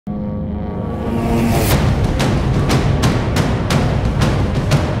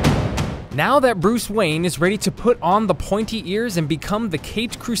Now that Bruce Wayne is ready to put on the pointy ears and become the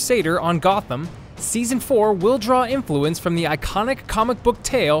Caped Crusader on Gotham, Season 4 will draw influence from the iconic comic book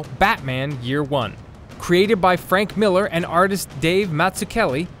tale Batman Year One. Created by Frank Miller and artist Dave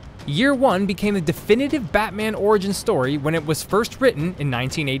Mazzucchelli, Year One became the definitive Batman origin story when it was first written in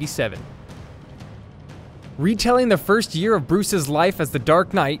 1987. Retelling the first year of Bruce's life as the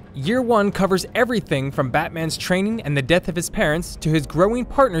Dark Knight, Year One covers everything from Batman's training and the death of his parents to his growing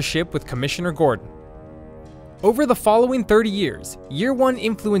partnership with Commissioner Gordon. Over the following 30 years, Year One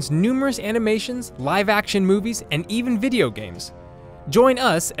influenced numerous animations, live-action movies, and even video games. Join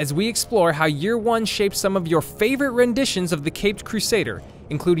us as we explore how Year One shaped some of your favorite renditions of the Caped Crusader,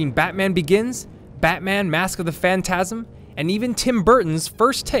 including Batman Begins, Batman Mask of the Phantasm, and even Tim Burton's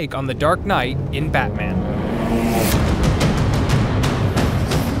first take on the Dark Knight in Batman.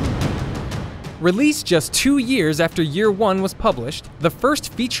 Released just 2 years after Year One was published, the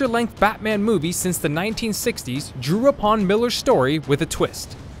first feature-length Batman movie since the 1960s drew upon Miller's story with a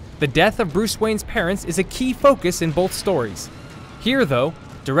twist. The death of Bruce Wayne's parents is a key focus in both stories. Here, though,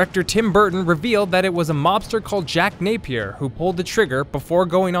 director Tim Burton revealed that it was a mobster called Jack Napier who pulled the trigger before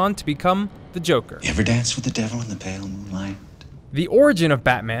going on to become the Joker. You ever dance with the devil in the pale moonlight? The origin of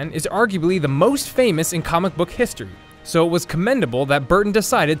Batman is arguably the most famous in comic book history, so it was commendable that Burton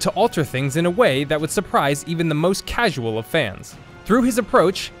decided to alter things in a way that would surprise even the most casual of fans. Through his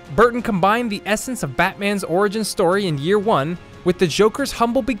approach, Burton combined the essence of Batman's origin story in Year One with the Joker's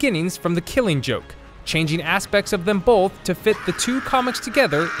humble beginnings from The Killing Joke, changing aspects of them both to fit the two comics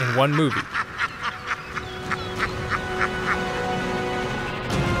together in one movie.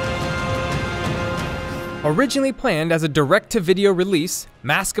 Originally planned as a direct-to-video release,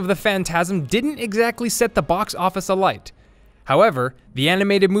 Mask of the Phantasm didn't exactly set the box office alight. However, the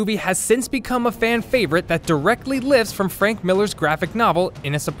animated movie has since become a fan favorite that directly lifts from Frank Miller's graphic novel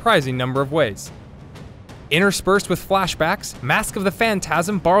in a surprising number of ways. Interspersed with flashbacks, Mask of the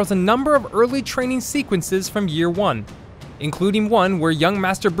Phantasm borrows a number of early training sequences from Year One, including one where young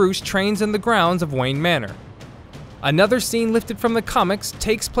Master Bruce trains in the grounds of Wayne Manor. Another scene lifted from the comics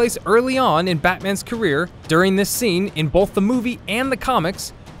takes place early on in Batman's career. During this scene, in both the movie and the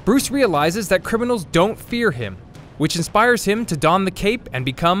comics, Bruce realizes that criminals don't fear him, which inspires him to don the cape and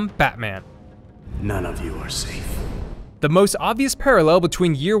become Batman. None of you are safe. The most obvious parallel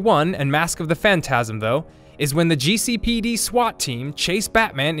between Year One and Mask of the Phantasm, though, is when the GCPD SWAT team chased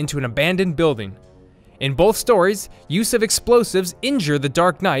Batman into an abandoned building. In both stories, use of explosives injure the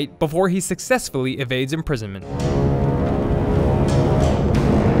Dark Knight before he successfully evades imprisonment.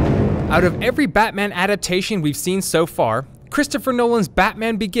 Out of every Batman adaptation we've seen so far, Christopher Nolan's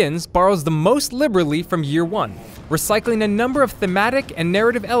Batman Begins borrows the most liberally from Year One, recycling a number of thematic and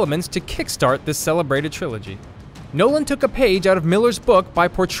narrative elements to kickstart this celebrated trilogy. Nolan took a page out of Miller's book by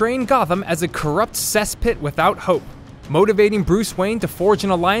portraying Gotham as a corrupt cesspit without hope, motivating Bruce Wayne to forge an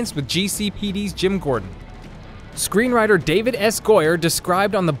alliance with GCPD's Jim Gordon. Screenwriter David S. Goyer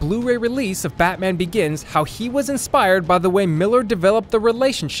described on the Blu-ray release of Batman Begins how he was inspired by the way Miller developed the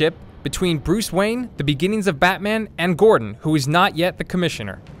relationship between Bruce Wayne, the beginnings of Batman, and Gordon, who is not yet the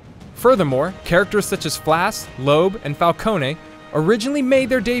Commissioner. Furthermore, characters such as Flash, Loeb, and Falcone originally made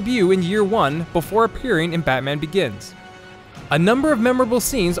their debut in Year One before appearing in Batman Begins. A number of memorable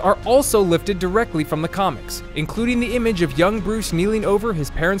scenes are also lifted directly from the comics, including the image of young Bruce kneeling over his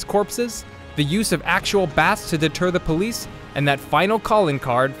parents' corpses, the use of actual bats to deter the police, and that final calling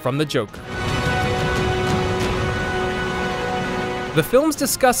card from the Joker. The films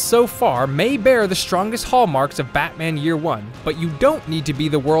discussed so far may bear the strongest hallmarks of Batman Year One, but you don't need to be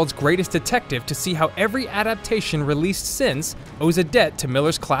the world's greatest detective to see how every adaptation released since owes a debt to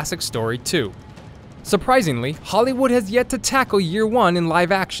Miller's classic story too. Surprisingly, Hollywood has yet to tackle Year One in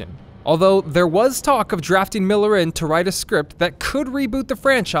live action, although there was talk of drafting Miller in to write a script that could reboot the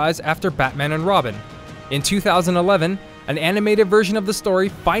franchise after Batman and Robin. In 2011, an animated version of the story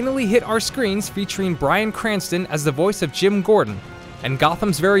finally hit our screens featuring Bryan Cranston as the voice of Jim Gordon, and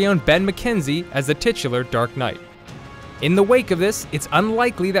Gotham's very own Ben McKenzie as the titular Dark Knight. In the wake of this, it's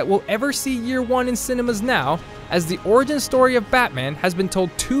unlikely that we'll ever see Year One in cinemas now, as the origin story of Batman has been told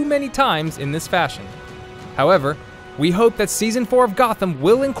too many times in this fashion. However, we hope that Season 4 of Gotham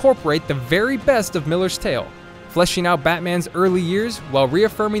will incorporate the very best of Miller's tale, fleshing out Batman's early years while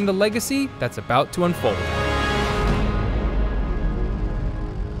reaffirming the legacy that's about to unfold.